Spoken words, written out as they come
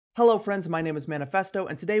Hello friends, my name is ManifesDough,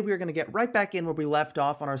 and today we are going to get right back in where we left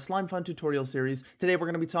off on our SlimeFun tutorial series. Today we're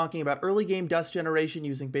going to be talking about early game dust generation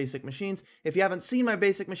using basic machines. If you haven't seen my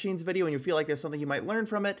basic machines video and you feel like there's something you might learn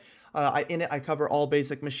from it, in it I cover all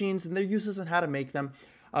basic machines and their uses and how to make them.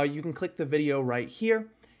 You can click the video right here,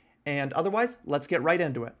 and otherwise, let's get right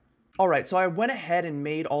into it. Alright, so I went ahead and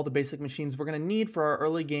made all the basic machines we're going to need for our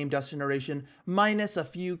early game dust generation, minus a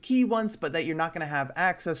few key ones, but that you're not going to have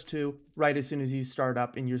access to right as soon as you start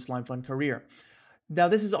up in your SlimeFun career. Now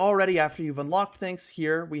this is already after you've unlocked things.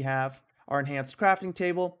 Here we have our enhanced crafting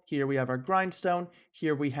table, here we have our grindstone,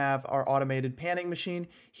 here we have our automated panning machine,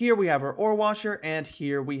 here we have our ore washer, and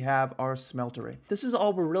here we have our smeltery. This is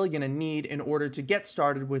all we're really going to need in order to get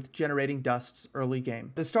started with generating dusts early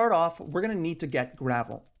game. To start off, we're going to need to get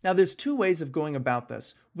gravel. Now there's two ways of going about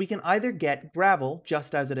this. We can either get gravel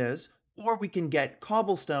just as it is, or we can get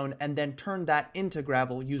cobblestone and then turn that into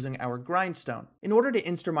gravel using our grindstone. In order to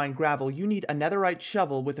instamine gravel, you need a netherite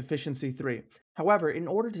shovel with efficiency 3. However, in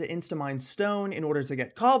order to instamine stone, in order to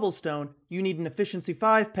get cobblestone, you need an efficiency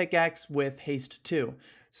 5 pickaxe with haste 2.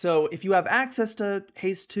 So if you have access to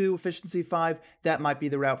haste 2, efficiency 5, that might be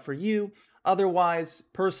the route for you. Otherwise,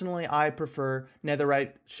 personally, I prefer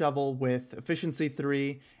netherite shovel with efficiency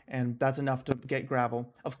 3, and that's enough to get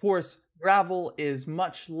gravel. Of course, gravel is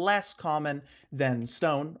much less common than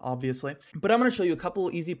stone, obviously, but I'm going to show you a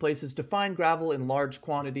couple easy places to find gravel in large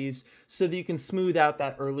quantities so that you can smooth out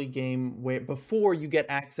that early game way before you get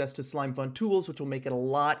access to SlimeFun tools, which will make it a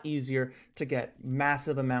lot easier to get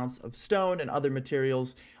massive amounts of stone and other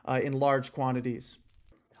materials in large quantities.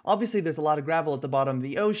 Obviously, there's a lot of gravel at the bottom of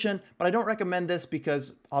the ocean, but I don't recommend this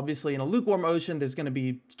because obviously in a lukewarm ocean, there's going to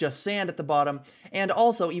be just sand at the bottom. And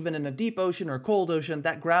also, even in a deep ocean or cold ocean,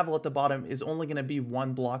 that gravel at the bottom is only going to be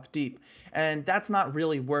 1 block deep. And that's not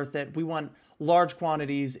really worth it. We want large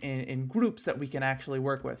quantities in groups that we can actually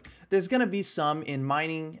work with. There's going to be some in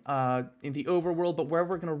mining in the overworld, but where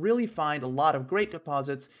we're going to really find a lot of great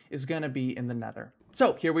deposits is going to be in the nether.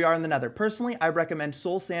 So here we are in the nether. Personally, I recommend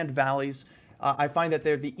soul sand valleys. I find that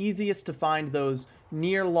they're the easiest to find those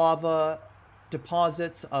near lava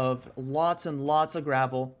deposits of lots and lots of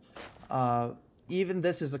gravel. Even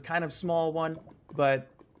this is a kind of small one,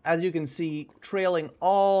 but as you can see, trailing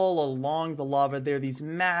all along the lava, there are these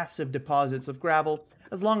massive deposits of gravel.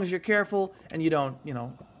 As long as you're careful and you don't,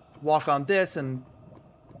 walk on this and,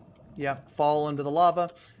 fall into the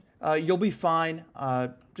lava, you'll be fine.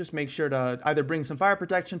 Just make sure to either bring some fire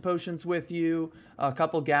protection potions with you, a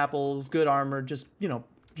couple gapples, good armor, just,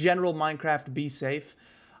 general Minecraft, be safe.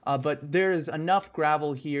 But there is enough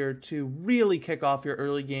gravel here to really kick off your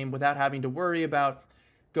early game without having to worry about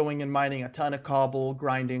going and mining a ton of cobble,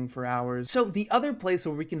 grinding for hours. So the other place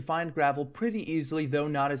where we can find gravel pretty easily, though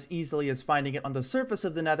not as easily as finding it on the surface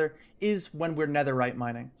of the nether, is when we're netherite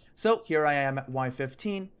mining. So here I am at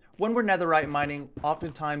Y15. When we're netherite mining,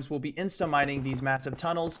 oftentimes we'll be insta-mining these massive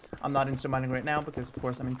tunnels. I'm not insta-mining right now because, of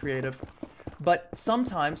course, I'm in creative. But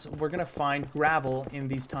sometimes we're going to find gravel in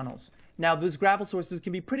these tunnels. Now, those gravel sources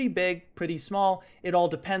can be pretty big, pretty small. It all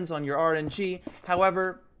depends on your RNG.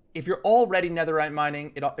 However, if you're already netherite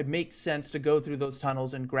mining, it makes sense to go through those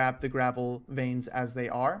tunnels and grab the gravel veins as they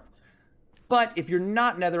are. But if you're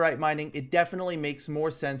not netherite mining, it definitely makes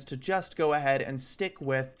more sense to just go ahead and stick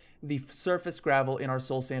with the surface gravel in our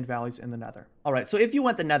soul sand valleys in the nether. All right, so if you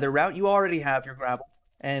went the nether route, you already have your gravel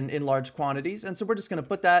and in large quantities. And so we're just going to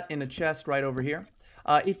put that in a chest right over here.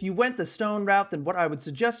 If you went the stone route, then what I would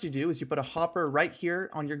suggest you do is you put a hopper right here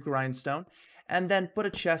on your grindstone and then put a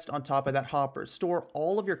chest on top of that hopper. Store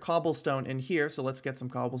all of your cobblestone in here. So let's get some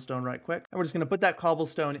cobblestone right quick. And we're just going to put that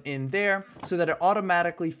cobblestone in there so that it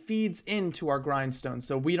automatically feeds into our grindstone.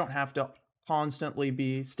 So we don't have to constantly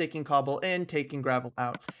be sticking cobble in, taking gravel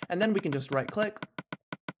out. And then we can just right click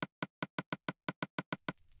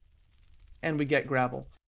and we get gravel.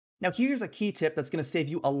 Now here's a key tip that's going to save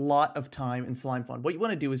you a lot of time in SlimeFun. What you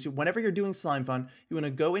want to do is whenever you're doing SlimeFun, you want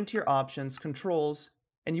to go into your options, controls,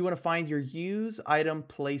 and you want to find your use item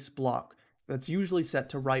place block. That's usually set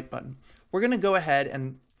to right button. We're going to go ahead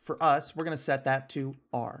and for us, we're going to set that to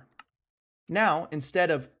R. Now,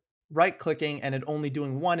 instead of right clicking and it only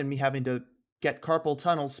doing one and me having to get carpal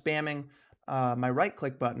tunnel spamming my right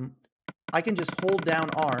click button, I can just hold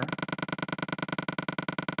down R.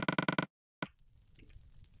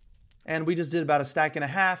 And we just did about a stack and a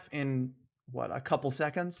half in, a couple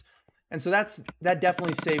seconds. And so that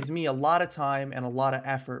definitely saves me a lot of time and a lot of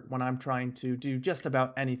effort when I'm trying to do just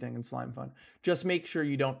about anything in SlimeFun. Just make sure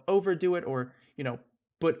you don't overdo it or,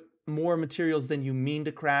 put more materials than you mean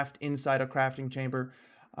to craft inside a crafting chamber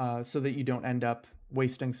so that you don't end up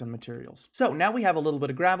wasting some materials. So now we have a little bit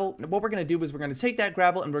of gravel. What we're going to do is we're going to take that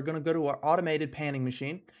gravel and we're going to go to our automated panning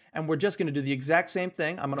machine, and we're just going to do the exact same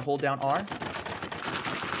thing. I'm going to hold down R.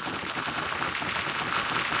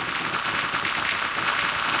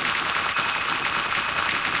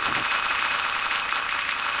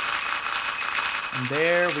 And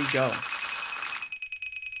there we go.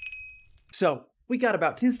 So we got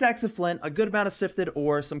about 2 stacks of flint, a good amount of sifted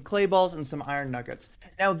ore, some clay balls, and some iron nuggets.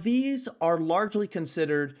 Now these are largely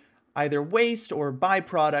considered either waste or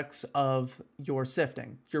byproducts of your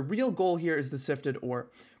sifting. Your real goal here is the sifted ore.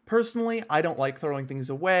 Personally, I don't like throwing things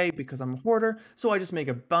away because I'm a hoarder, so I just make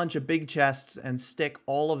a bunch of big chests and stick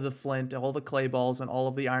all of the flint, all the clay balls, and all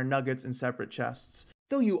of the iron nuggets in separate chests.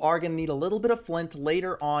 Though you are going to need a little bit of flint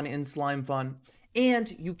later on in SlimeFun,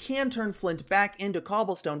 and you can turn flint back into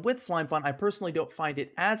cobblestone with SlimeFun. I personally don't find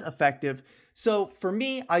it as effective, so for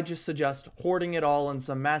me, I just suggest hoarding it all in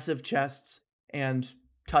some massive chests and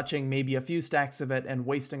touching maybe a few stacks of it and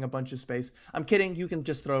wasting a bunch of space. I'm kidding, you can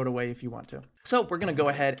just throw it away if you want to. So we're going to go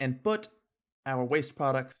ahead and put our waste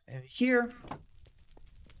products in here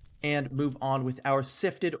and move on with our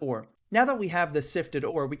sifted ore. Now that we have the sifted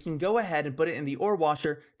ore, we can go ahead and put it in the ore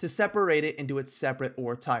washer to separate it into its separate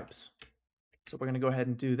ore types. So we're going to go ahead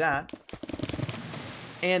and do that.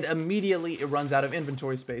 And immediately it runs out of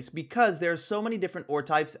inventory space because there are so many different ore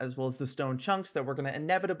types as well as the stone chunks that we're going to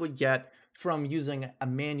inevitably get from using a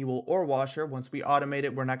manual ore washer. Once we automate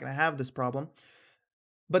it, we're not going to have this problem.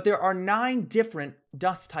 But there are 9 different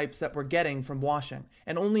dust types that we're getting from washing,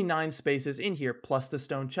 and only 9 spaces in here plus the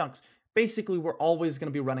stone chunks. Basically, we're always going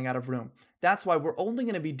to be running out of room. That's why we're only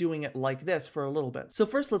going to be doing it like this for a little bit. So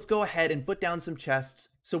first, let's go ahead and put down some chests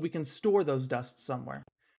so we can store those dusts somewhere.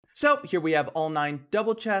 So here we have all 9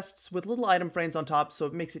 double chests with little item frames on top, so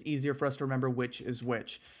it makes it easier for us to remember which is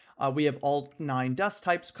which. We have all 9 dust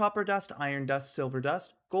types: copper dust, iron dust, silver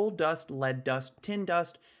dust, gold dust, lead dust, tin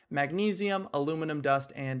dust, magnesium, aluminum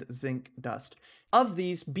dust, and zinc dust. Of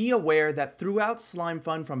these, be aware that throughout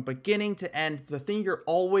SlimeFun, from beginning to end, the thing you're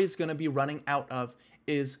always going to be running out of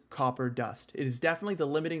is copper dust. It is definitely the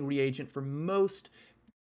limiting reagent for most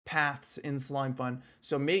paths in SlimeFun,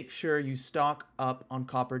 so make sure you stock up on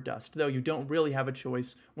copper dust, though you don't really have a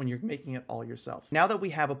choice when you're making it all yourself. Now that we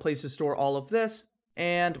have a place to store all of this,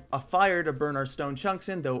 and a fire to burn our stone chunks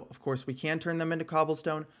in, though of course we can turn them into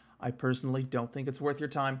cobblestone, I personally don't think it's worth your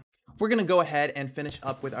time. We're going to go ahead and finish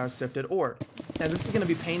up with our sifted ore. Now this is going to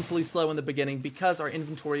be painfully slow in the beginning because our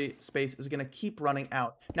inventory space is going to keep running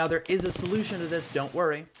out. Now there is a solution to this, don't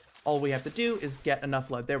worry. All we have to do is get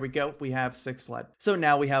enough lead. There we go, we have 6 lead. So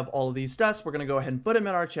now we have all of these dusts, we're going to go ahead and put them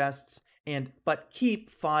in our chests, but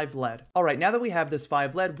keep 5 lead. All right, now that we have this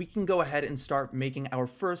 5 lead, we can go ahead and start making our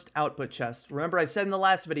first output chest. Remember I said in the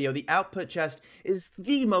last video, the output chest is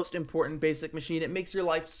the most important basic machine. It makes your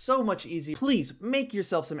life so much easier. Please make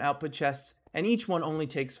yourself some output chests, and each one only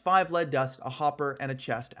takes 5 lead dust, a hopper, and a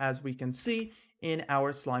chest, as we can see in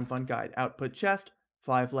our SlimeFun guide. Output chest,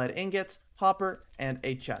 5 lead ingots, hopper, and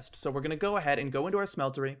a chest. So we're going to go ahead and go into our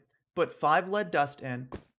smeltery, put 5 lead dust in,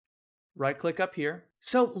 right click up here.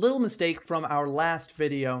 So little mistake from our last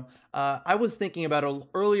video. I was thinking about an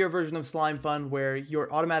earlier version of SlimeFun where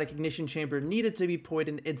your automatic ignition chamber needed to be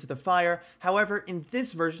pointed into the fire. However, in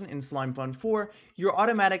this version, in SlimeFun 4, your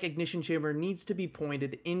automatic ignition chamber needs to be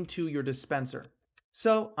pointed into your dispenser.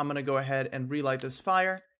 So I'm going to go ahead and relight this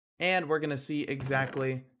fire, and we're going to see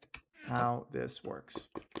exactly how this works.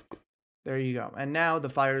 There you go. And now the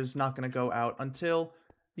fire is not going to go out until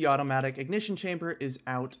the automatic ignition chamber is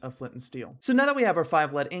out of flint and steel. So now that we have our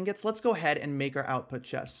 5 lead ingots, let's go ahead and make our output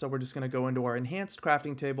chest. So we're just going to go into our enhanced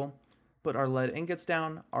crafting table, put our lead ingots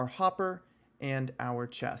down, our hopper, and our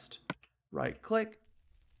chest. Right click,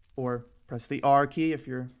 or press the R key if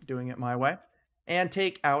you're doing it my way, and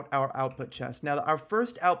take out our output chest. Now our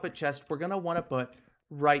first output chest we're going to want to put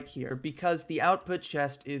right here because the output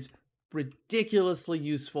chest is ridiculously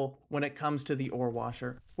useful when it comes to the ore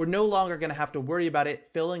washer. We're no longer going to have to worry about it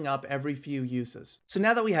filling up every few uses. So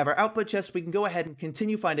now that we have our output chest, we can go ahead and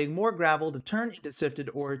continue finding more gravel to turn into sifted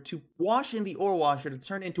ore, to wash in the ore washer to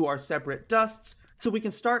turn into our separate dusts, so we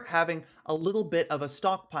can start having a little bit of a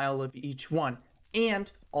stockpile of each one,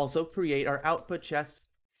 and also create our output chests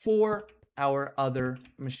for our other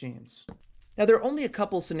machines. Now, there are only a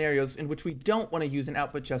couple scenarios in which we don't want to use an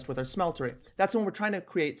output chest with our smeltery. That's when we're trying to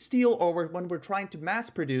create steel or when we're trying to mass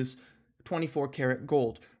produce 24 karat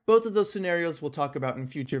gold. Both of those scenarios we'll talk about in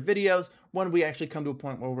future videos when we actually come to a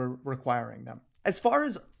point where we're requiring them. As far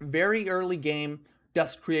as very early game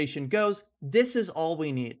dust creation goes, this is all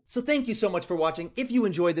we need. So thank you so much for watching. If you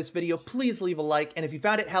enjoyed this video, please leave a like, and if you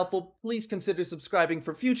found it helpful, please consider subscribing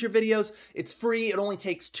for future videos. It's free, it only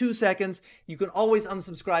takes 2 seconds. You can always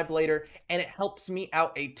unsubscribe later, and it helps me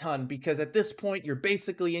out a ton, because at this point, you're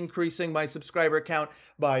basically increasing my subscriber count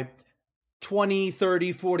by 20,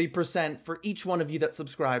 30, 40% for each one of you that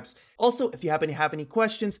subscribes. Also, if you happen to have any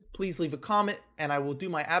questions, please leave a comment and I will do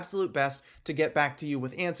my absolute best to get back to you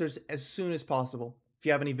with answers as soon as possible. If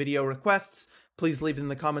you have any video requests, please leave them in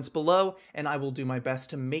the comments below and I will do my best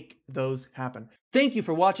to make those happen. Thank you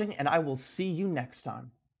for watching and I will see you next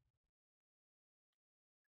time.